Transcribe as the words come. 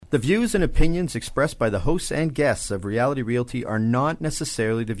The views and opinions expressed by the hosts and guests of Reality Realty are not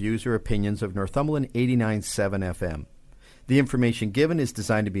necessarily the views or opinions of Northumberland 89.7 FM. The information given is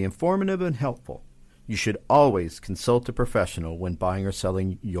designed to be informative and helpful. You should always consult a professional when buying or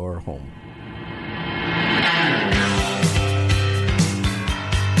selling your home.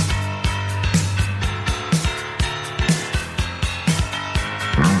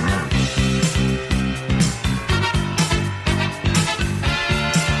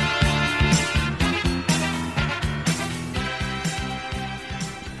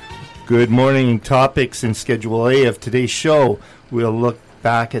 Good morning. Topics in Schedule A of today's show. We'll look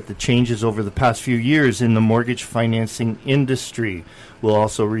back at the changes over the past few years in the mortgage financing industry. We'll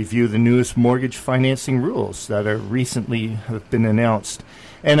also review the newest mortgage financing rules that are recently have been announced.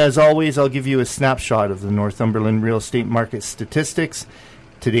 And as always, I'll give you a snapshot of the Northumberland real estate market statistics,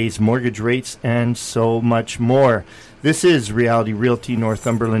 today's mortgage rates, and so much more. This is Reality Realty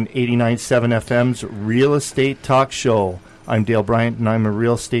Northumberland 89.7 FM's Real Estate Talk Show. I'm Dale Bryant, and I'm a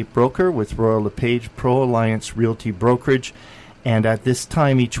real estate broker with Royal LePage Pro Alliance Realty Brokerage. And at this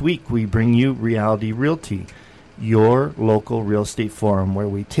time each week, we bring you Reality Realty, your local real estate forum, where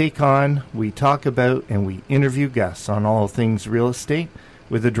we take on, we talk about, and we interview guests on all things real estate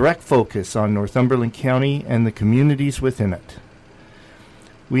with a direct focus on Northumberland County and the communities within it.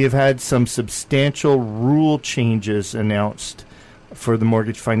 We have had some substantial rule changes announced for the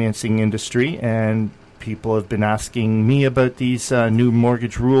mortgage financing industry, and people have been asking me about these new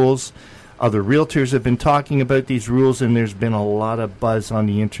mortgage rules. Other realtors have been talking about these rules, and there's been a lot of buzz on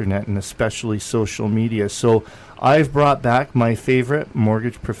the internet and especially social media. So I've brought back my favorite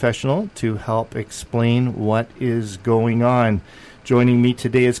mortgage professional to help explain what is going on. Joining me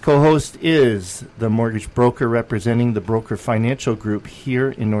today as co-host is the mortgage broker representing the Broker Financial Group here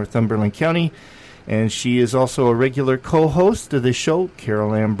in Northumberland County, and she is also a regular co-host of the show,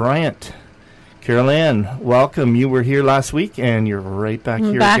 Carol Ann Bryant. Carol Ann, welcome. You were here last week, and you're right back here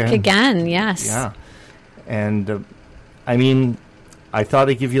again. Back again, yes. Yeah. And, I thought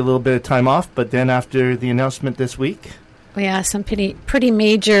I'd give you a little bit of time off, but then after the announcement this week... Well, yeah, some pretty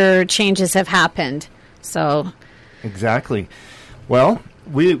major changes have happened, so... Exactly. Well,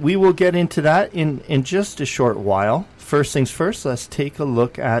 we will get into that in just a short while. First things first, let's take a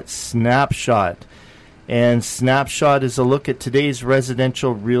look at Snapshot. And Snapshot is a look at today's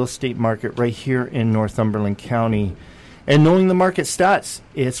residential real estate market right here in Northumberland County. And knowing the market stats,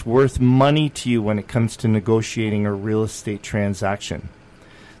 it's worth money to you when it comes to negotiating a real estate transaction.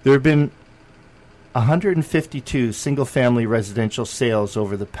 There have been 152 single-family residential sales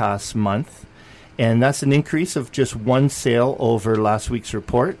over the past month, and that's an increase of just one sale over last week's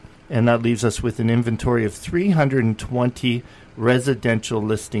report, and that leaves us with an inventory of 320 residential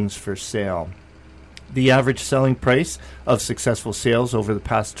listings for sale. The average selling price of successful sales over the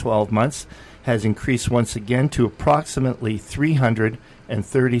past 12 months has increased once again to approximately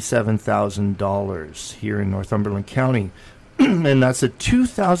 $337,000 here in Northumberland County. And that's a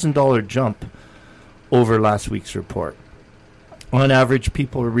 $2,000 jump over last week's report. On average,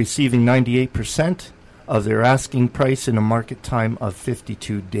 people are receiving 98% of their asking price in a market time of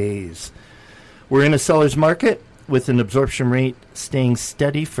 52 days. We're in a seller's market, with an absorption rate staying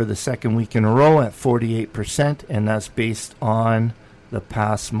steady for the second week in a row at 48%, and that's based on the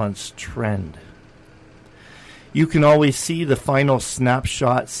past month's trend. You can always see the final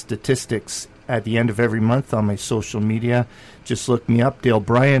snapshot statistics at the end of every month on my social media. Just look me up, Dale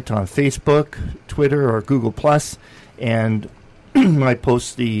Bryant, on Facebook, Twitter, or Google+, and I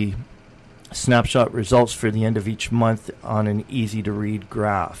post the snapshot results for the end of each month on an easy-to-read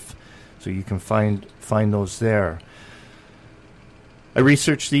graph. So you can find those there. I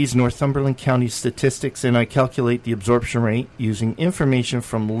research these Northumberland County statistics, and I calculate the absorption rate using information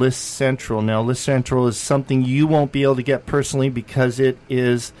from List Central. Now, List Central is something you won't be able to get personally because it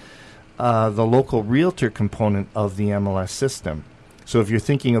is the local realtor component of the MLS system. So if you're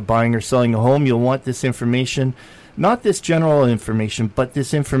thinking of buying or selling a home, you'll want this information, not this general information, but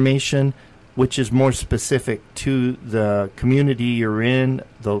this information which is more specific to the community you're in,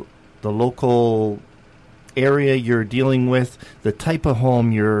 the local area you're dealing with, the type of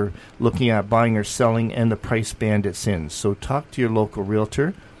home you're looking at buying or selling, and the price band it's in. So talk to your local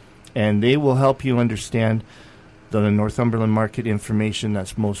realtor, and they will help you understand the Northumberland market information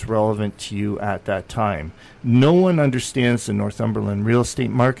that's most relevant to you at that time. No one understands the Northumberland real estate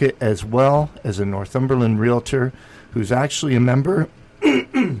market as well as a Northumberland realtor who's actually a member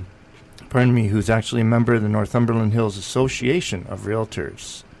who's actually a member of the Northumberland Hills Association of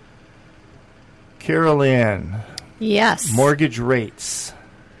Realtors. Carol Ann. Yes. Mortgage rates.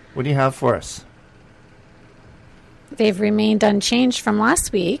 What do you have for us? They've remained unchanged from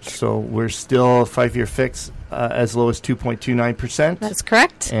last week. So we're still a 5-year fix as low as 2.29%. That's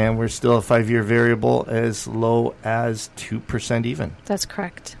correct. And we're still a 5-year variable as low as 2% even. That's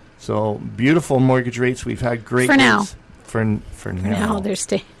correct. So beautiful mortgage rates. We've had great For now. rates. For now. Now they're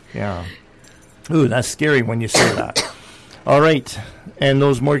staying. Yeah. Ooh, that's scary when you say that. All right. And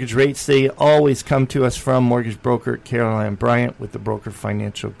those mortgage rates, they always come to us from mortgage broker Carol-Ann Bryant with the Broker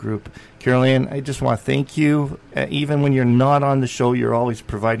Financial Group. Carol-Ann, I just want to thank you. Even when you're not on the show, you're always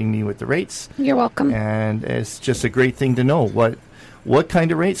providing me with the rates. You're welcome. And it's just a great thing to know what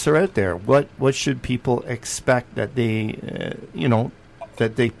kind of rates are out there. What should people expect that they,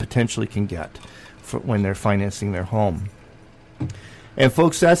 that they potentially can get for when they're financing their home. And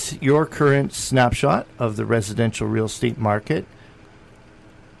folks, that's your current snapshot of the residential real estate market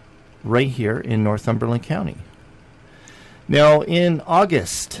right here in Northumberland County. Now, in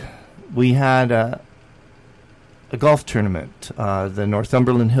August, we had a golf tournament. The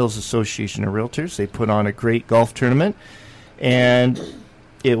Northumberland Hills Association of Realtors, they put on a great golf tournament, and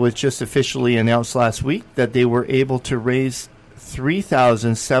it was just officially announced last week that they were able to raise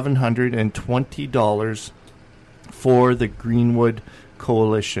 $3,720 for the Greenwood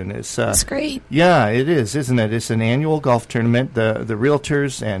Coalition. That's great. Yeah, it is, isn't it? It's an annual golf tournament. The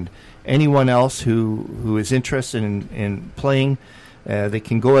realtors and anyone else who is interested in playing, they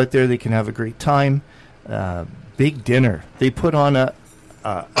can go out there. They can have a great time. Big dinner. They put on an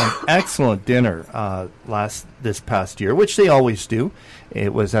excellent dinner this past year, which they always do.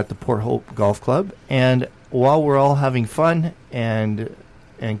 It was at the Port Hope Golf Club, and while we're all having fun and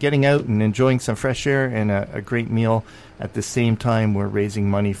getting out and enjoying some fresh air and a great meal, at the same time we're raising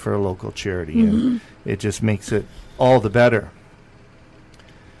money for a local charity, and it just makes it all the better.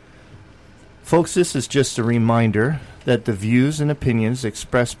 Folks, this is just a reminder that the views and opinions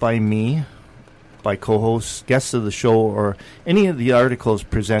expressed by me, by co-hosts, guests of the show, or any of the articles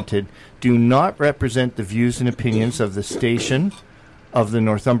presented do not represent the views and opinions of the station, of the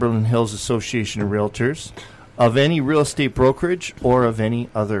Northumberland Hills Association of Realtors, of any real estate brokerage, or of any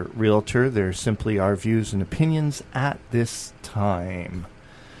other realtor. They're simply our views and opinions at this time.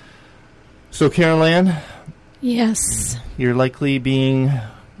 So, Carol-Ann? Yes. You're likely being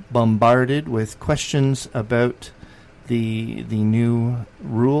bombarded with questions about the new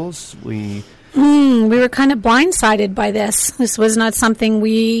rules. We were kind of blindsided by this. This was not something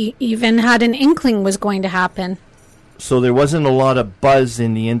we even had an inkling was going to happen. So there wasn't a lot of buzz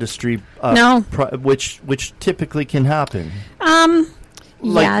in the industry, no, which typically can happen.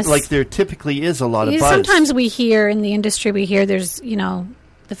 Yes, like there typically is a lot of buzz. Sometimes we hear in the industry, there's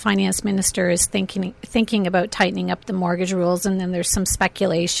the finance minister is thinking about tightening up the mortgage rules, and then there's some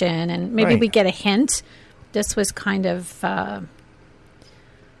speculation, and maybe we get a hint. This was kind of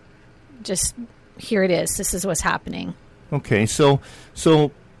just here it is. This is what's happening. Okay, so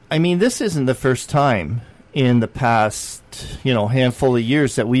I mean, this isn't the first time in the past, handful of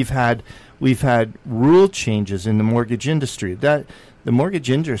years that we've had rule changes in the mortgage industry. That the mortgage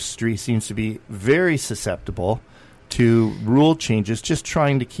industry seems to be very susceptible to rule changes, just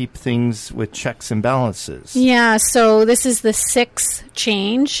trying to keep things with checks and balances. Yeah, so this is the 6th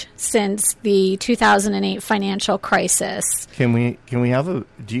change since the 2008 financial crisis. Can we have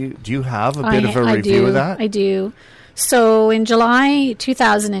do you have a bit of a review of that? I do. So in July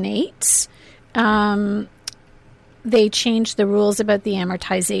 2008, they changed the rules about the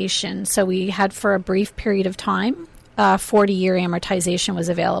amortization. So we had, for a brief period of time, 40-year amortization was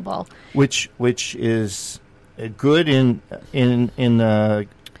available, which is good in the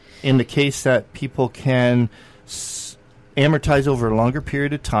case that people can amortize over a longer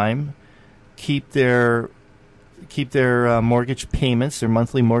period of time, keep their mortgage payments, their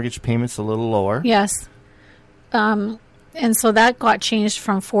monthly mortgage payments, a little lower. Yes, and so that got changed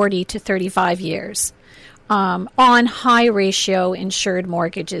from 40 to 35 years. On high ratio insured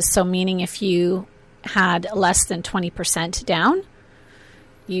mortgages, so meaning if you had less than 20% down,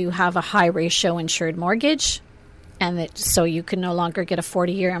 you have a high ratio insured mortgage, and so you can no longer get a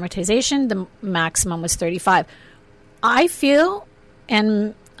 40-year amortization. The maximum was 35. I feel,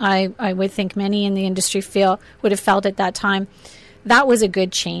 and I would think many in the industry would have felt at that time, that was a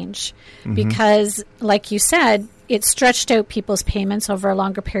good change because, like you said, it stretched out people's payments over a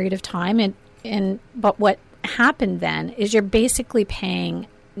longer period of time. But what happened then is you're basically paying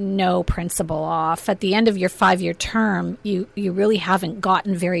no principal off. At the end of your 5-year term, you really haven't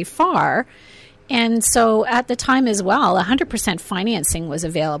gotten very far. And so at the time as well, 100% financing was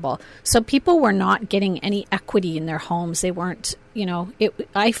available. So people were not getting any equity in their homes. They weren't,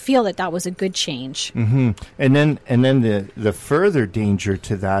 I feel that was a good change. And then the further danger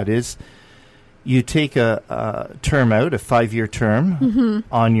to that is you take a term out, a 5-year term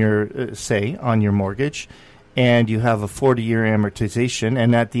on your, on your mortgage, and you have a 40-year amortization,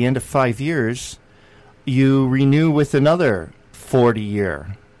 and at the end of 5 years, you renew with another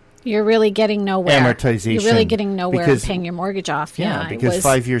 40-year You're really getting nowhere. amortization. You're really getting nowhere because, paying your mortgage off. Yeah, because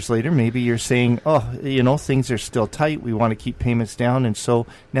 5 years later, maybe you're saying, things are still tight. We want to keep payments down. And so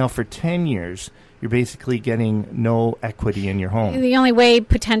now for 10 years, you're basically getting no equity in your home. The only way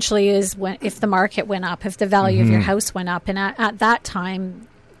potentially is if the market went up, if the value of your house went up. And at that time,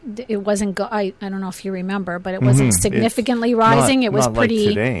 it wasn't, I don't know if you remember, but it wasn't significantly rising. It was not pretty.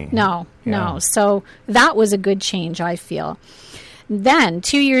 Like today. No. So that was a good change, I feel. Then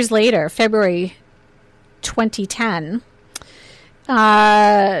 2 years later, February 2010,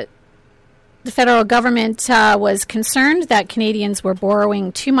 the federal government was concerned that Canadians were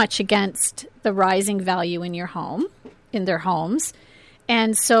borrowing too much against the rising value in their homes.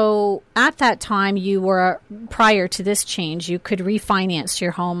 And so at that time, prior to this change, you could refinance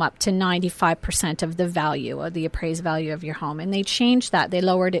your home up to 95% of the value, of the appraised value of your home. And they changed that. They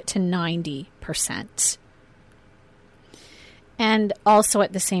lowered it to 90%. And also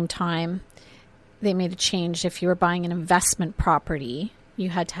at the same time, they made a change. If you were buying an investment property,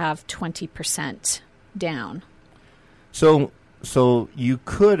 you had to have 20% down. So you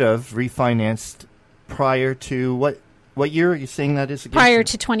could have refinanced prior to what year are you saying that is again? Prior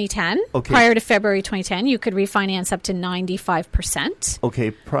to 2010. Okay. Prior to February 2010, you could refinance up to 95%.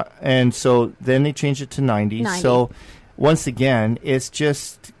 Okay. And so then they changed it to 90. So once again, it's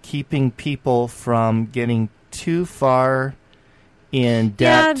just keeping people from getting too far in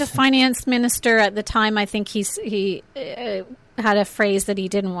debt. Yeah, the finance minister at the time, I think he had a phrase that he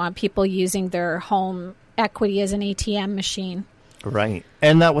didn't want people using their home equity as an ATM machine. Right.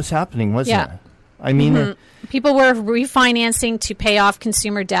 And that was happening, wasn't it? I mean, people were refinancing to pay off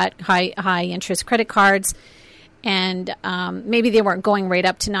consumer debt, high interest credit cards, and maybe they weren't going right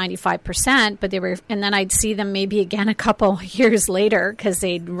up to 95%, but they were. And then I'd see them maybe again a couple years later because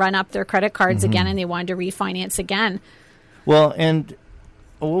they'd run up their credit cards again and they wanted to refinance again. Well, and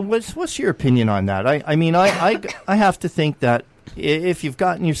what's your opinion on that? I mean, I have to think that if you've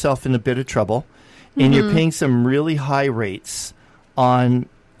gotten yourself in a bit of trouble and you're paying some really high rates on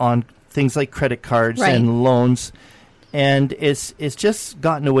things like credit cards and loans, and it's just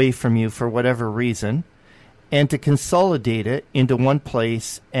gotten away from you for whatever reason, and to consolidate it into one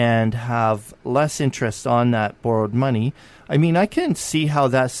place and have less interest on that borrowed money, I mean, I can see how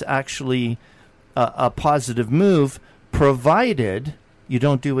that's actually a positive move, provided you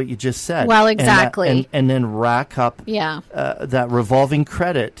don't do what you just said. Well, exactly. And then rack up that revolving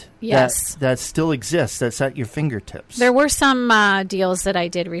credit that still exists, that's at your fingertips. There were some deals that I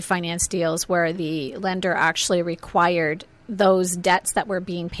did, refinance deals, where the lender actually required those debts that were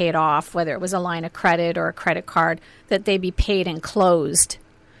being paid off, whether it was a line of credit or a credit card, that they be paid and closed.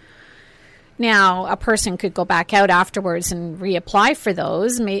 Now, a person could go back out afterwards and reapply for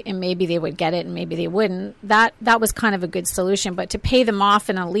those, and maybe they would get it and maybe they wouldn't. That was kind of a good solution. But to pay them off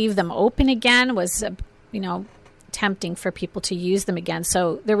and leave them open again was, tempting for people to use them again.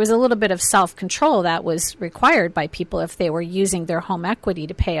 So there was a little bit of self-control that was required by people if they were using their home equity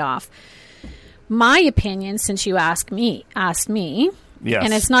to pay off. My opinion, since you asked me, yes.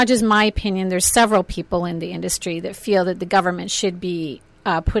 And it's not just my opinion, there's several people in the industry that feel that the government should be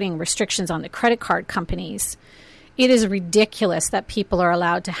putting restrictions on the credit card companies. It is ridiculous that people are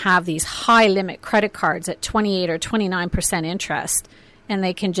allowed to have these high limit credit cards at 28 or 29% interest, and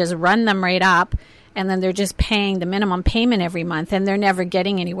they can just run them right up, and then they're just paying the minimum payment every month, and they're never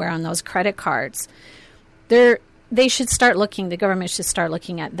getting anywhere on those credit cards. They should start looking, the government should start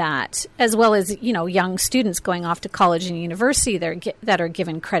looking at that, as well as, young students going off to college and university that are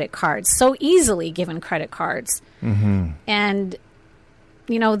given credit cards, so easily given credit cards. Mm-hmm. And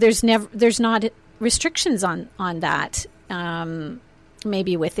there's not restrictions on that.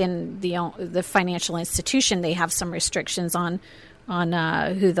 Maybe within the financial institution, they have some restrictions on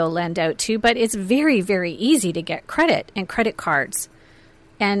who they'll lend out to. But it's very, very easy to get credit and credit cards,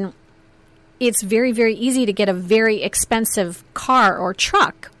 and it's very, very easy to get a very expensive car or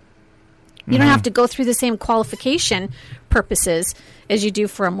truck. You don't have to go through the same qualification purposes as you do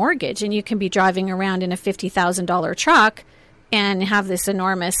for a mortgage, and you can be driving around in a $50,000 truck and have this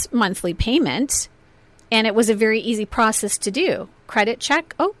enormous monthly payment. And it was a very easy process to do. Credit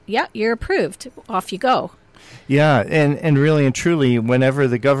check. Oh, yeah, you're approved. Off you go. Yeah, and really and truly, whenever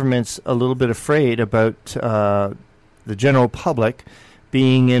the government's a little bit afraid about the general public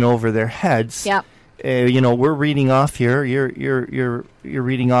being in over their heads, we're reading off here. You're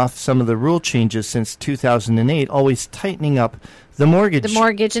reading off some of the rule changes since 2008, always tightening up the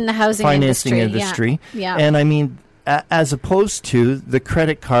mortgage and the housing financing industry. Yeah. And I mean, as opposed to the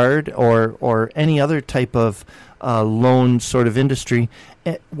credit card or any other type of loan sort of industry,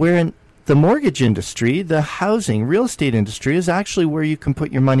 where in the mortgage industry, the housing, real estate industry is actually where you can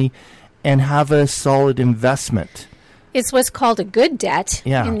put your money and have a solid investment. It's what's called a good debt.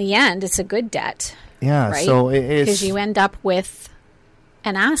 Yeah. In the end, it's a good debt. Yeah. Right? So it's because you end up with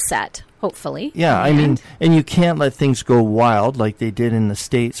an asset, hopefully. Yeah. I mean, and you can't let things go wild like they did in the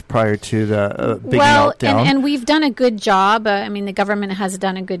States prior to the big meltdown. And we've done a good job. I mean, the government has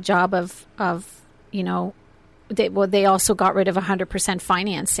done a good job of they also got rid of 100%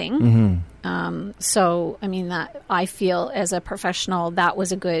 financing. Mm-hmm. So, I mean, that I feel as a professional, that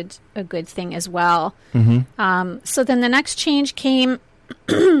was a good thing as well. Mm-hmm. So then the next change came,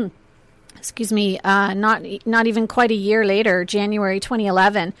 excuse me, not even quite a year later, January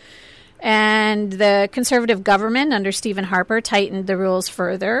 2011. And the Conservative government under Stephen Harper tightened the rules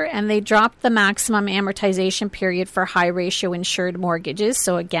further, and they dropped the maximum amortization period for high-ratio insured mortgages.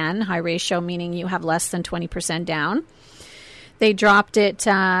 So again, high ratio meaning you have less than 20% down. They dropped it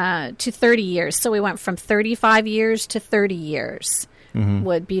to 30 years. So we went from 35 years to 30 years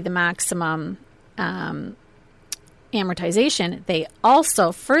would be the maximum amortization. They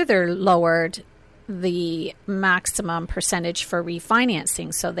also further lowered the maximum percentage for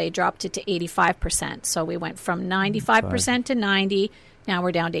refinancing. So they dropped it to 85%. So we went from 95% to 90%. Now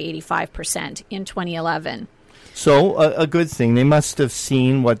we're down to 85% in 2011. So a good thing. They must have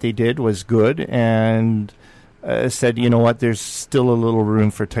seen what they did was good and said, you know what, there's still a little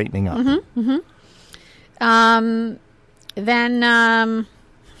room for tightening up. Then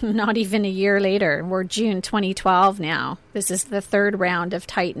not even a year later, we're June 2012 now. This is the third round of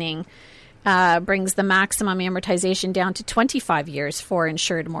tightening. Brings the maximum amortization down to 25 years for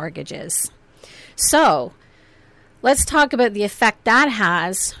insured mortgages. So let's talk about the effect that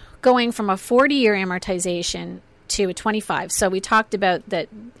has going from a 40-year amortization to a 25. So we talked about that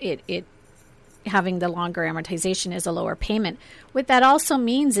it having the longer amortization is a lower payment. What that also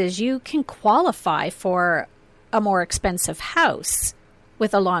means is you can qualify for a more expensive house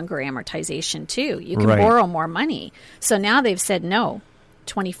with a longer amortization too. You can borrow more money. So now they've said no.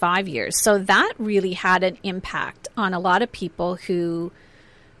 25 years. So that really had an impact on a lot of people who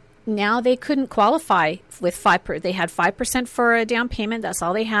now they couldn't qualify with 5%. They had 5% for a down payment. That's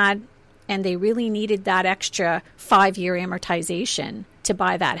all they had. And they really needed that extra 5-year amortization to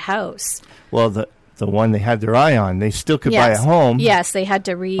buy that house. Well, the one they had their eye on, they still could buy a home. Yes, they had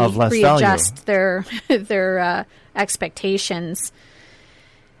to readjust their expectations.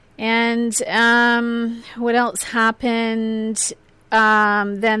 And what else happened?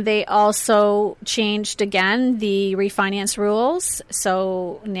 Then they also changed again the refinance rules.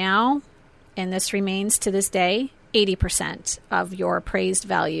 So now, and this remains to this day, 80% of your appraised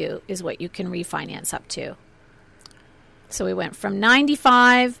value is what you can refinance up to. So we went from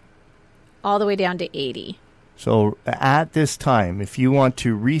 95 all the way down to 80. So at this time, if you want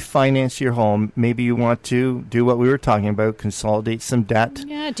to refinance your home, maybe you want to do what we were talking about, consolidate some debt.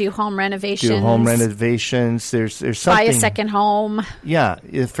 Yeah, do home renovations. There's something. Buy a second home. Yeah,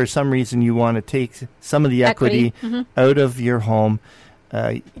 if for some reason you want to take some of the equity out of your home,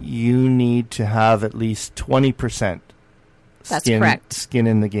 you need to have at least 20% skin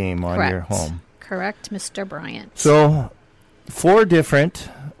in the game on your home. Correct, Mr. Bryant. So four different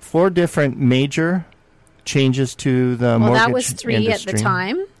major changes to the mortgage industry. Well, that was 3 at the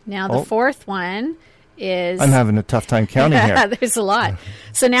time. Now the fourth one is... I'm having a tough time counting here. There's a lot.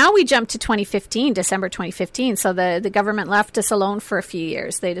 So now we jump to 2015, December 2015. So the government left us alone for a few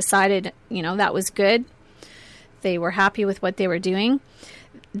years. They decided, that was good. They were happy with what they were doing.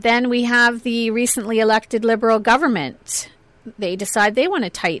 Then we have the recently elected Liberal government. They decide they want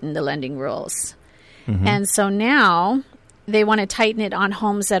to tighten the lending rules. And so now... they want to tighten it on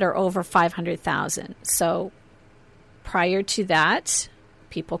homes that are over $500,000. So prior to that,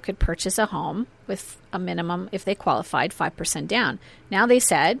 people could purchase a home with a minimum, if they qualified, 5% down. Now they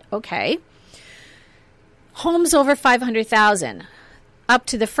said, okay, homes over $500,000. Up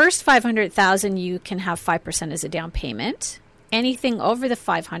to the first $500,000, you can have 5% as a down payment. Anything over the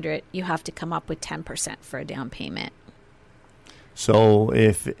 $500,000, you have to come up with 10% for a down payment. So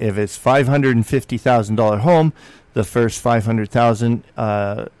if it's $550,000 home, the first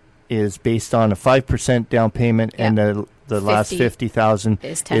 $500,000 is based on a 5% down payment, and the last $50,000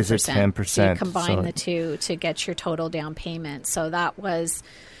 is 10%. So you combine the two to get your total down payment. So that was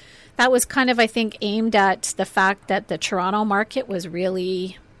kind of, I think, aimed at the fact that the Toronto market was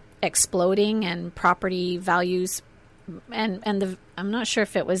really exploding and property values, and I'm not sure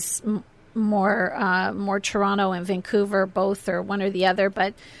if it was more Toronto and Vancouver, both or one or the other,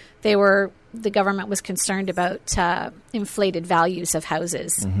 but the government was concerned about inflated values of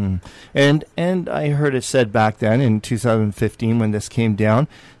houses. Mm-hmm. And I heard it said back then in 2015 when this came down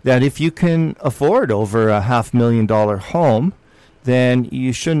that if you can afford over a $500,000 home, then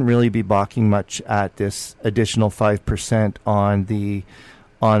you shouldn't really be balking much at this additional 5% on the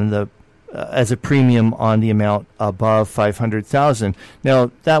as a premium on the amount above $500,000.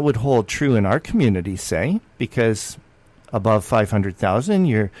 Now that would hold true in our community, say, because above $500,000,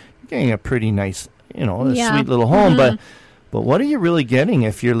 you're getting a pretty nice, sweet little home. Mm-hmm. But what are you really getting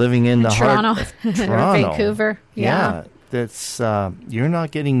if you're living in the Toronto. heart of Toronto? Or Vancouver? Yeah. That's you're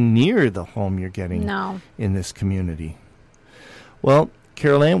not getting near the home you're getting in this community. Well,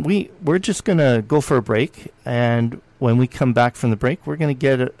 Carol Ann, we're just going to go for a break, and when we come back from the break, we're going to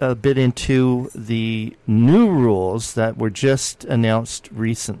get a bit into the new rules that were just announced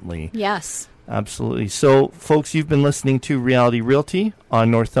recently. Yes. Absolutely. So, folks, you've been listening to Reality Realty on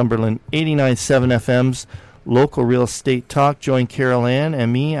Northumberland 89.7 FM's local real estate talk. Join Carol Ann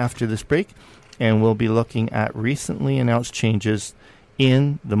and me after this break, and we'll be looking at recently announced changes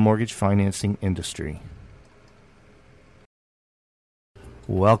in the mortgage financing industry.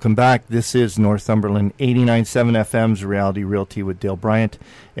 Welcome back. This is Northumberland 89.7 FM's Reality Realty with Dale Bryant,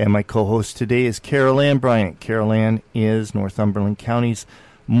 and my co-host today is Carol Ann Bryant. Carol Ann is Northumberland County's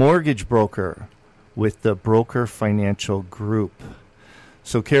mortgage broker with the Broker Financial Group.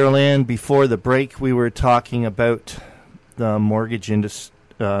 So, Carol Ann, before the break, we were talking about the mortgage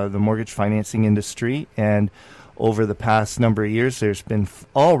financing industry, and over the past number of years, there's been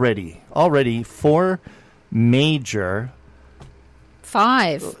already 4 major.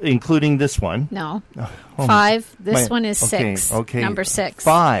 5. Including this one. No. 5. This one is 6. Okay. Number 6.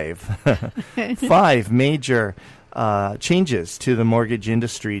 5. 5 major changes to the mortgage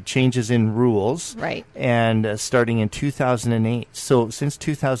industry, changes in rules. Right. And starting in 2008. So since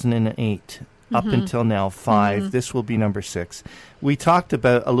 2008 up until now, 5. This will be number 6. We talked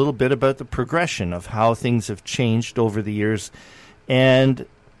about a little bit about the progression of how things have changed over the years. And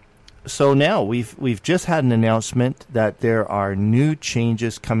so now we've just had an announcement that there are new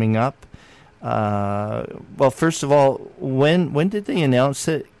changes coming up. Well, first of all, when did they announce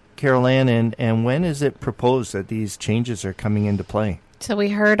it, Carol Ann, and when is it proposed that these changes are coming into play? So we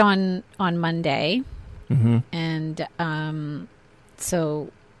heard on Monday, and so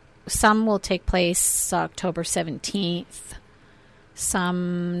some will take place October 17th,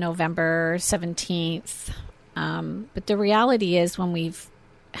 some November 17th. But the reality is when we've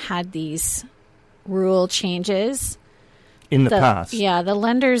had these rule changes in the past. Yeah, the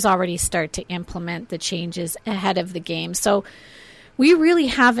lenders already start to implement the changes ahead of the game. So we really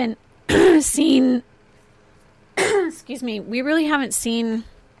haven't seen we really haven't seen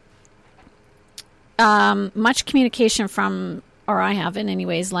much communication from, or I haven't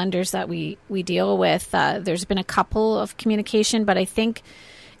anyways, lenders that we deal with. There's been a couple of communication, but I think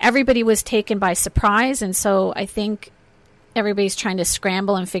everybody was taken by surprise, and so I think everybody's trying to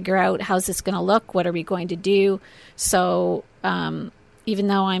scramble and figure out how's this going to look, what are we going to do. So even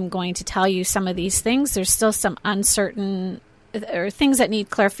though I'm going to tell you some of these things, there's still some uncertain or things that need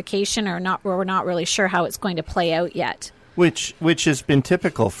clarification or we're not really sure how it's going to play out yet. Which has been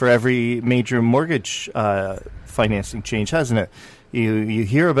typical for every major mortgage financing change, hasn't it? You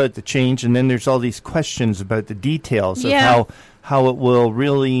hear about the change, and then there's all these questions about the details of how it will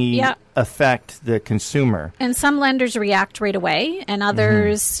really affect the consumer. And some lenders react right away, and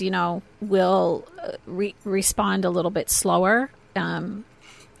others, will respond a little bit slower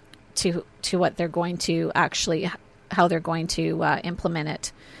to what they're going to actually, how they're going to implement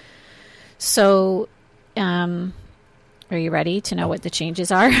it. So, are you ready to know what the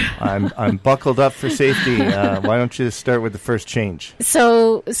changes are? I'm buckled up for safety. Why don't you start with the first change?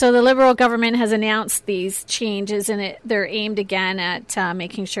 So the Liberal government has announced these changes, and they're aimed again at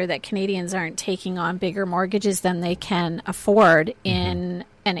making sure that Canadians aren't taking on bigger mortgages than they can afford in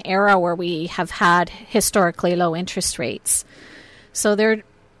an era where we have had historically low interest rates. So they're,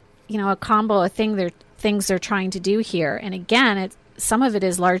 a combo of things they're trying to do here. And again, some of it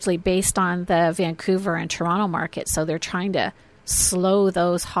is largely based on the Vancouver and Toronto market. So they're trying to slow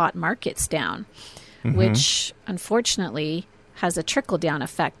those hot markets down, which unfortunately has a trickle-down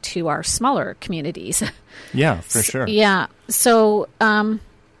effect to our smaller communities. Yeah, for sure. Yeah. So number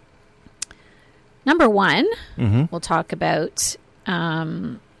one, we'll talk about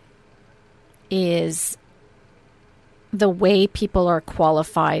is the way people are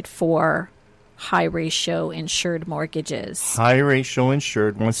qualified for high ratio insured mortgages. High ratio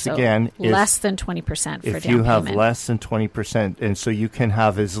insured, once again, is less than 20% for down payment. if you have less than 20%, and so you can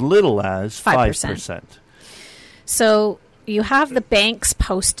have as little as 5%. So you have the bank's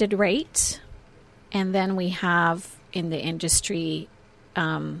posted rate, and then we have in the industry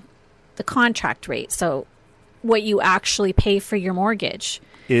the contract rate. So what you actually pay for your mortgage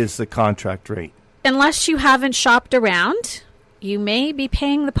Is the contract rate. Unless you haven't shopped around, you may be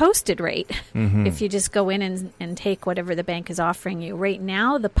paying the posted rate if you just go in and take whatever the bank is offering you. Right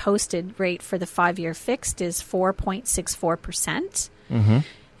now, the posted rate for the 5-year fixed is 4.64%. And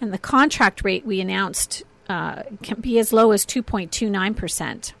the contract rate we announced can be as low as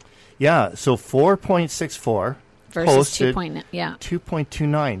 2.29%. Yeah, so 4.64 versus posted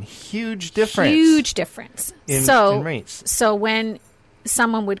 2.29. Huge difference. Huge difference. In rates. So when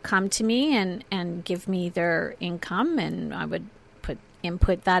someone would come to me and give me their income, and I would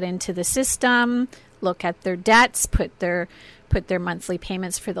input that into the system, look at their debts, put their monthly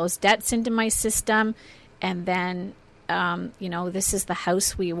payments for those debts into my system, and then this is the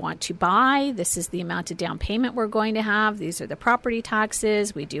house we want to buy, this is the amount of down payment we're going to have, these are the property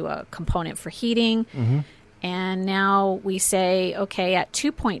taxes, we do a component for heating, and now we say, okay, at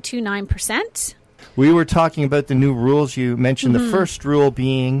 2.29%. We were talking about the new rules. You mentioned the first rule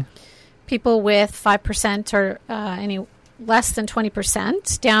being people with 5% or any less than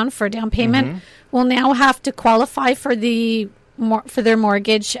 20% down for down payment will now have to qualify for their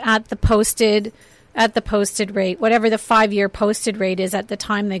mortgage at the posted rate, whatever the 5-year posted rate is at the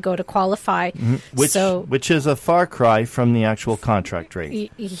time they go to qualify. Which is a far cry from the actual contract rate.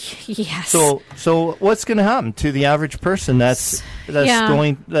 Yes. So what's going to happen to the average person that's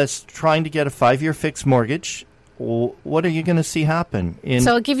trying to get a 5-year fixed mortgage? What are you going to see happen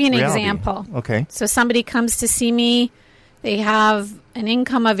So I'll give you an reality? example. Okay. So somebody comes to see me, they have an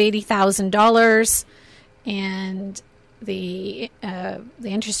income of $80,000 and the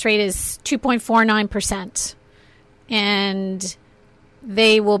interest rate is 2.49%, and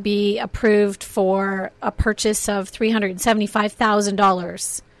they will be approved for a purchase of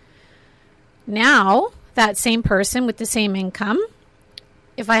 $375,000. Now, that same person with the same income,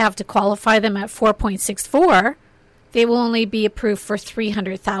 if I have to qualify them at 4.64, they will only be approved for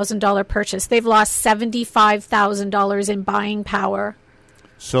 $300,000 purchase. They've lost $75,000 in buying power.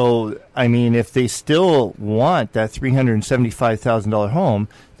 So, I mean, if they still want that $375,000 home,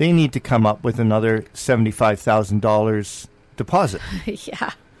 they need to come up with another $75,000 deposit.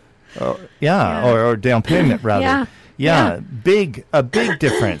 Or down payment, rather. A big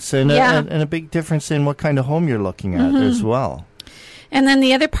difference, and a big difference in what kind of home you're looking at as well. And then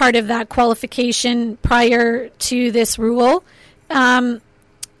the other part of that qualification prior to this rule,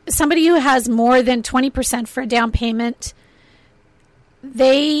 somebody who has more than 20% for a down payment,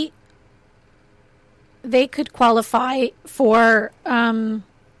 they could qualify for at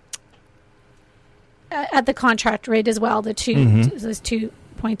the contract rate as well, the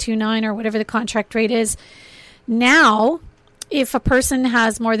 2.29 or whatever the contract rate is. Now, if a person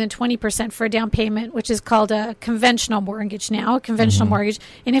has more than 20% for a down payment, which is called a conventional mortgage now, mortgage,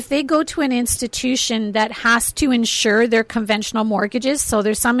 and if they go to an institution that has to insure their conventional mortgages, so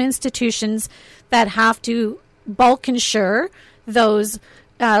there's some institutions that have to bulk insure those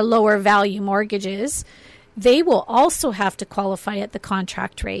lower value mortgages, they will also have to qualify at the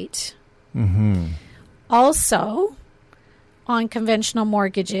contract rate. Also, on conventional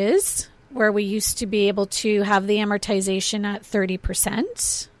mortgages, where we used to be able to have the amortization at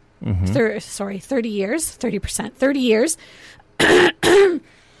 30%, 30 years, 30%, 30 years,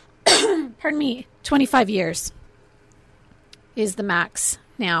 pardon me, 25 years is the max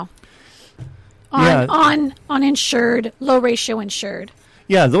now. On insured, low ratio insured.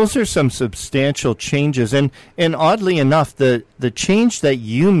 Yeah, those are some substantial changes, and oddly enough, the change that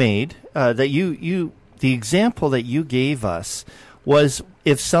you made, the example that you gave us was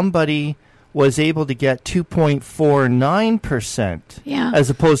if somebody was able to get 2.49% as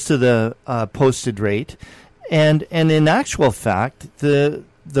opposed to the posted rate, and in actual fact, the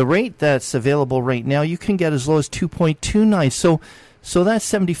rate that's available right now, you can get as low as 2.29. So that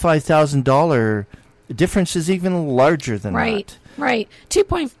 $75,000 difference is even larger than that. Right.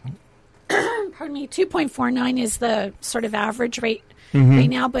 2.49 is the sort of average rate right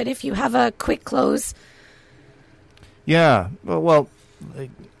now. But if you have a quick close, well,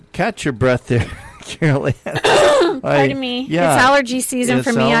 catch your breath there, Carol Ann. Pardon me. Yeah, it's allergy season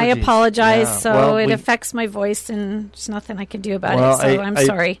for me. allergies. I apologize. Yeah. So Well, it affects my voice, and there's nothing I can do about it. So I'm I,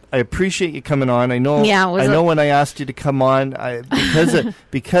 sorry. I appreciate you coming on. I know. Yeah, it was I know when I asked you to come on,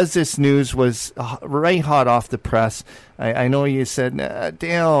 because this news was right hot off the press. I know you said,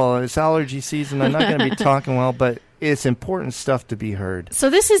 Dale, it's allergy season. I'm not going to be talking well, but it's important stuff to be heard. So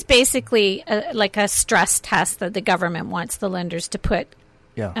this is basically like a stress test that the government wants the lenders to put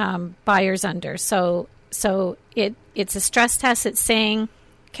buyers under. So it's a stress test. It's saying,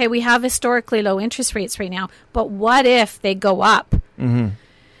 okay, we have historically low interest rates right now, but what if they go up? Mm-hmm.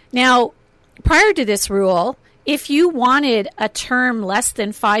 Now, prior to this rule, if you wanted a term less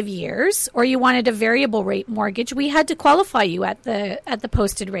than 5 years or you wanted a variable rate mortgage, we had to qualify you at the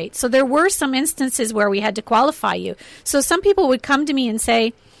posted rate. So there were some instances where we had to qualify you. So some people would come to me and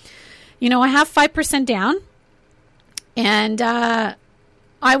say, I have 5% down and I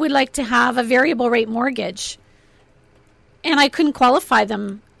would like to have a variable rate mortgage. And I couldn't qualify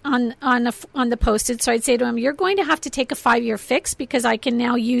them on the posted. So I'd say to him, you're going to have to take a 5-year fix because I can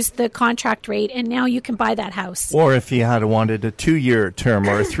now use the contract rate and now you can buy that house. Or if you had wanted a 2-year term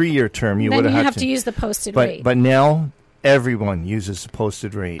or a 3-year term, you would have to use the posted rate. But now everyone uses the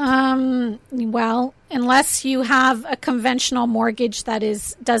posted rate. Well, unless you have a conventional mortgage that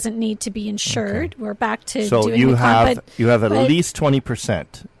doesn't need to be insured, we're back to doing you the you have at least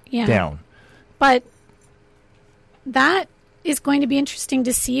 20% down. But that is going to be interesting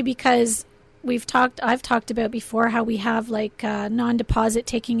to see because I've talked about before how we have like non-deposit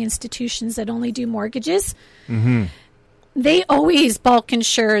taking institutions that only do mortgages. Mm-hmm. They always bulk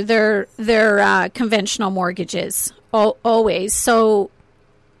insure their conventional mortgages, always. So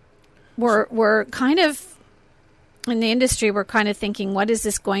we're kind of in the industry. We're kind of thinking, what is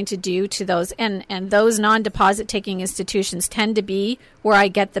this going to do to those? And those non-deposit taking institutions tend to be where I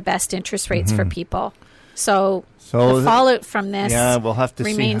get the best interest rates for people. So the fallout from this we'll have to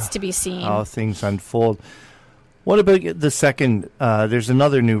remains to be seen. How things unfold. What about the second? There's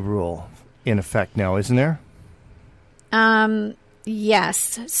another new rule in effect now, isn't there?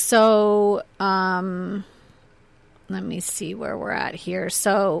 Yes. So let me see where we're at here.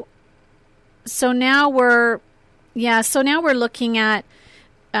 So now we're looking at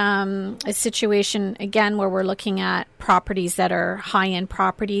a situation again where we're looking at properties that are high-end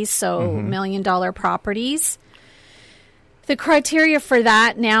properties, so $1 million properties. The criteria for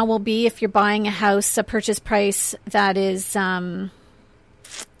that now will be if you're buying a house, a purchase price that is over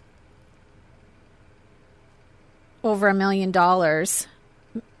 $1 million.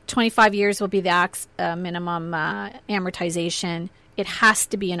 25 years will be the minimum amortization. It has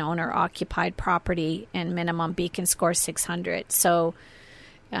to be an owner-occupied property and minimum Beacon score 600. So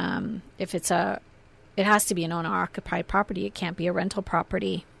if it has to be an owner-occupied property. It can't be a rental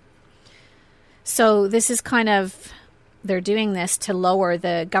property. So this is they're doing this to lower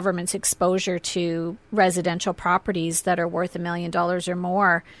the government's exposure to residential properties that are worth $1 million or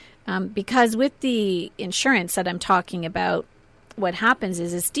more. Because with the insurance that I'm talking about, what happens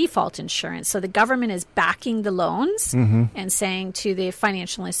is it's default insurance. So the government is backing the loans and saying to the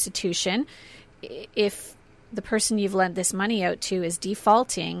financial institution, if the person you've lent this money out to is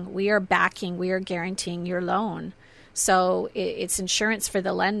defaulting, we are guaranteeing your loan. So it's insurance for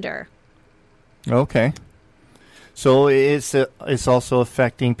the lender. Okay. So it's also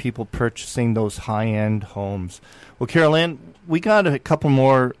affecting people purchasing those high-end homes. Well, Carol Ann, we got a couple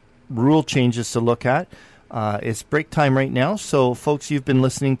more rule changes to look at. It's break time right now. So, folks, you've been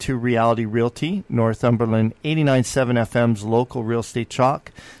listening to Reality Realty, Northumberland 89.7 FM's local real estate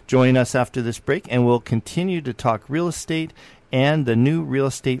chalk. Join us after this break, and we'll continue to talk real estate and the new real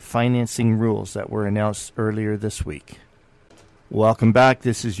estate financing rules that were announced earlier this week. Welcome back.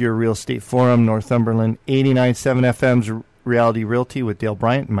 This is your Real Estate Forum, Northumberland 89.7 FM's Reality Realty with Dale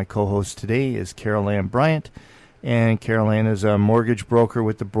Bryant. And my co-host today is Carol Ann Bryant. And Carol Ann is a mortgage broker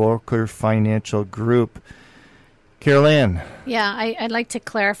with the Broker Financial Group. Carol Ann. Yeah, I'd like to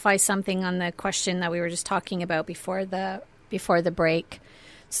clarify something on the question that we were just talking about before the break.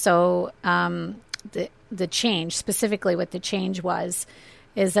 So the change, specifically what the change was,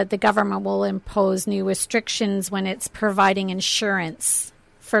 is that the government will impose new restrictions when it's providing insurance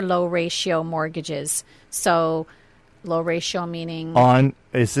for low ratio mortgages. So low ratio meaning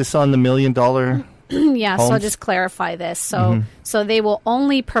is this on the $1 million yeah, homes? So I'll just clarify this. So so they will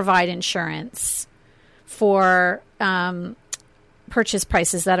only provide insurance for purchase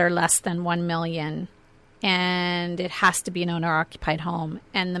prices that are less than $1 million, and it has to be an owner-occupied home,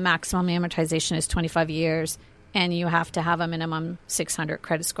 and the maximum amortization is 25 years, and you have to have a minimum 600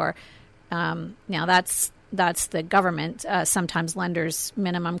 credit score. Now that's the government. Sometimes lenders'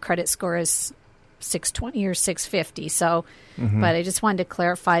 minimum credit score is 620 or 650. So, but I just wanted to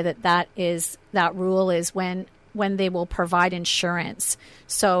clarify that rule is when they will provide insurance.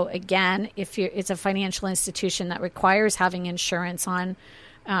 So again, if it's a financial institution that requires having insurance on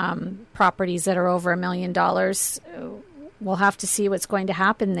properties that are over $1 million, we'll have to see what's going to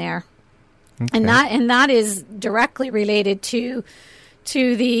happen there. Okay. And that is directly related to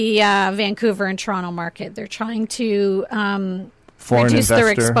the Vancouver and Toronto market. They're trying to reduce their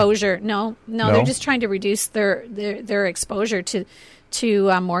exposure. No, they're just trying to reduce their exposure to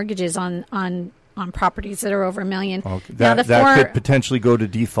mortgages on properties that are over $1 million. Okay. That could potentially go to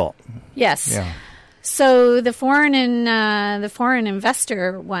default. Yes. Yeah. So the foreign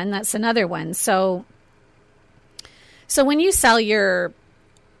investor one, that's another one. So when you sell your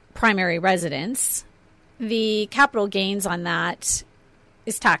primary residence, the capital gains on that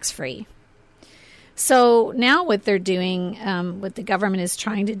is tax-free. So now what they're doing, what the government is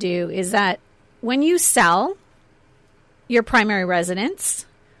trying to do, is that when you sell your primary residence,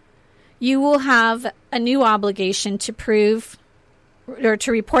 you will have a new obligation to prove or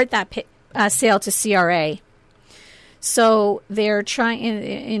to report that sale to CRA. So they're trying,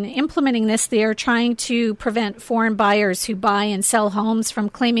 in implementing this, they are trying to prevent foreign buyers who buy and sell homes from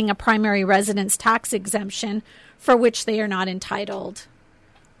claiming a primary residence tax exemption for which they are not entitled.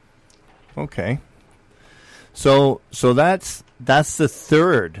 Okay. So that's the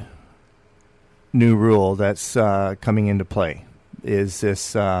third new rule that's coming into play. Is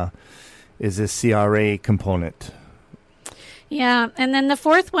this CRA component? Yeah, and then the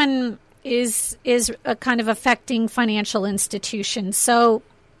fourth one is a kind of affecting financial institutions. So,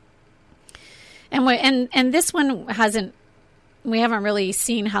 and this one we haven't really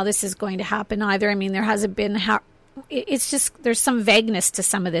seen how this is going to happen either. I mean, there hasn't been it's just there's some vagueness to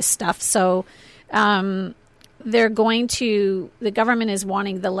some of this stuff. So, the government is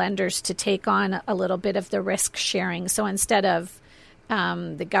wanting the lenders to take on a little bit of the risk sharing. So instead of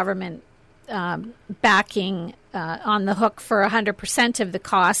the government backing on the hook for 100% of the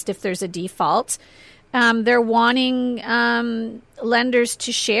cost if there's a default, they're wanting lenders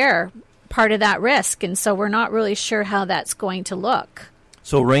to share part of that risk. And so we're not really sure how that's going to look.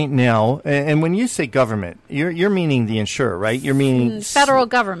 So right now, and when you say government, you're meaning the insurer, right? You're meaning the federal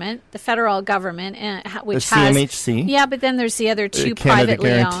government, which the CMHC. Yeah, but then there's the other two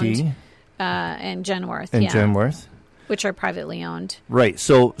privately owned, and Genworth. Genworth, which are privately owned. Right.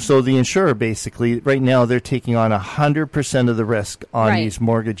 So the insurer basically right now they're taking on 100% of the risk on these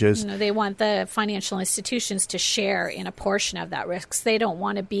mortgages. They want the financial institutions to share in a portion of that risk. They don't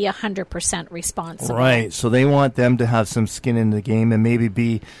want to be 100% responsible. Right. So they want them to have some skin in the game and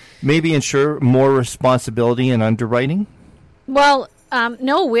maybe insure more responsibility in underwriting. Well,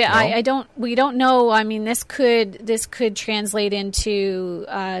 no, we don't know. I mean, this could translate into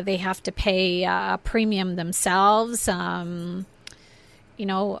they have to pay a premium themselves. And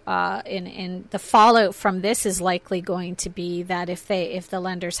the fallout from this is likely going to be that if the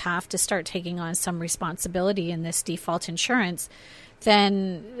lenders have to start taking on some responsibility in this default insurance,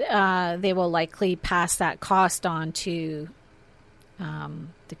 then they will likely pass that cost on to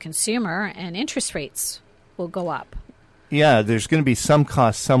the consumer, and interest rates will go up. Yeah, there's going to be some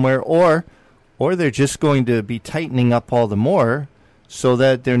cost somewhere, or they're just going to be tightening up all the more so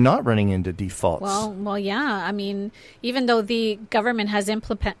that they're not running into defaults. Well, yeah. I mean, even though the government has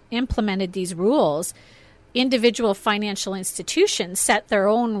implemented these rules, individual financial institutions set their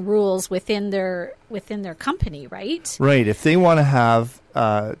own rules within their company, right? Right. If they want to have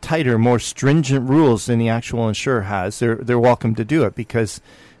tighter, more stringent rules than the actual insurer has, they're welcome to do it because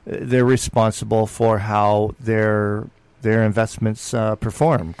they're responsible for how their investments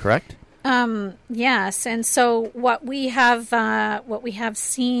perform, correct? Yes, and so what we have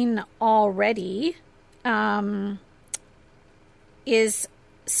seen already is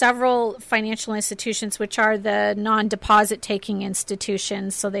several financial institutions, which are the non-deposit taking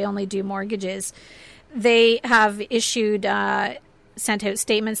institutions, so they only do mortgages. They have sent out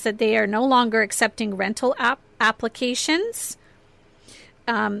statements that they are no longer accepting rental applications.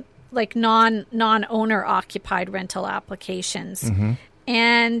 Like non-owner occupied rental applications. Mm-hmm.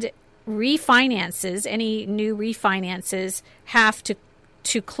 And refinances, any new refinances have to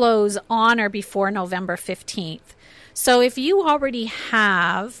close on or before November 15th. So if you already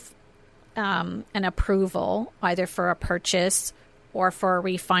have an approval either for a purchase or for a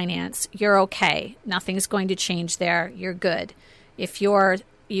refinance, you're okay. Nothing's going to change there. You're good. If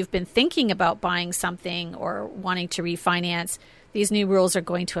you've been thinking about buying something or wanting to refinance, these new rules are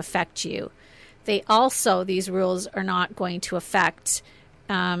going to affect you. These rules are not going to affect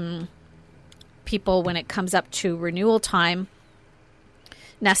people when it comes up to renewal time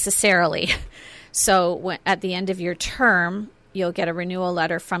necessarily. So at the end of your term, you'll get a renewal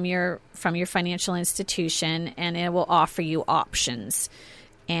letter from your financial institution, and it will offer you options.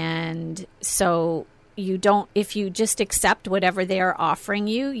 And so if you just accept whatever they are offering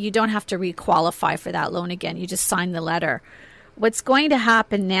you, you don't have to requalify for that loan again. You just sign the letter. What's going to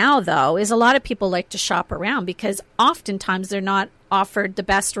happen now, though, is a lot of people like to shop around because oftentimes they're not offered the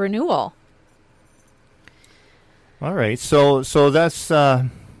best renewal. All right. So that's So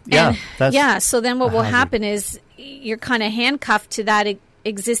then what will happen is you're kind of handcuffed to that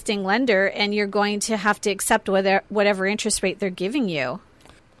existing lender, and you're going to have to accept whatever interest rate they're giving you.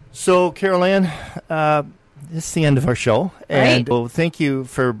 So, Carol-Ann, this is the end of our show, and thank you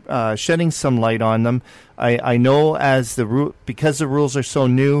for shedding some light on them. I know because the rules are so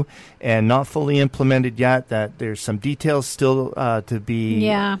new and not fully implemented yet, that there's some details still to be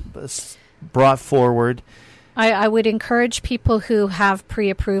brought forward. I would encourage people who have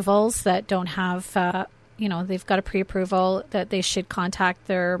pre-approvals that don't have, they've got a pre-approval, that they should contact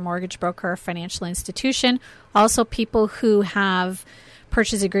their mortgage broker or financial institution. Also, people who have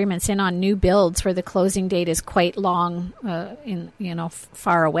purchase agreements in on new builds where the closing date is quite long,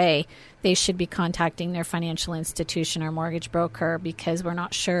 far away, they should be contacting their financial institution or mortgage broker, because we're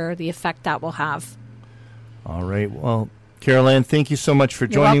not sure the effect that will have. All right. Well, Carol-Ann, thank you so much for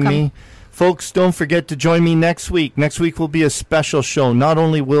joining me. Folks, don't forget to join me next week. Next week will be a special show. Not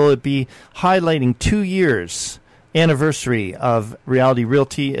only will it be highlighting 2 years anniversary of Reality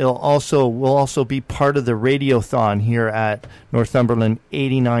Realty, will also be part of the Radiothon here at Northumberland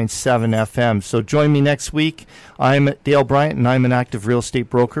 89.7 FM. So join me next week. I'm Dale Bryant, and I'm an active real estate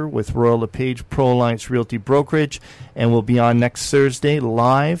broker with Royal LePage Pro Alliance Realty Brokerage, and we'll be on next Thursday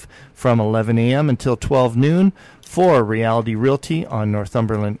live from 11 a.m. until 12 noon for Reality Realty on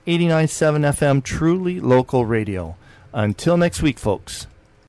Northumberland 89.7 FM, truly local radio. Until next week, folks.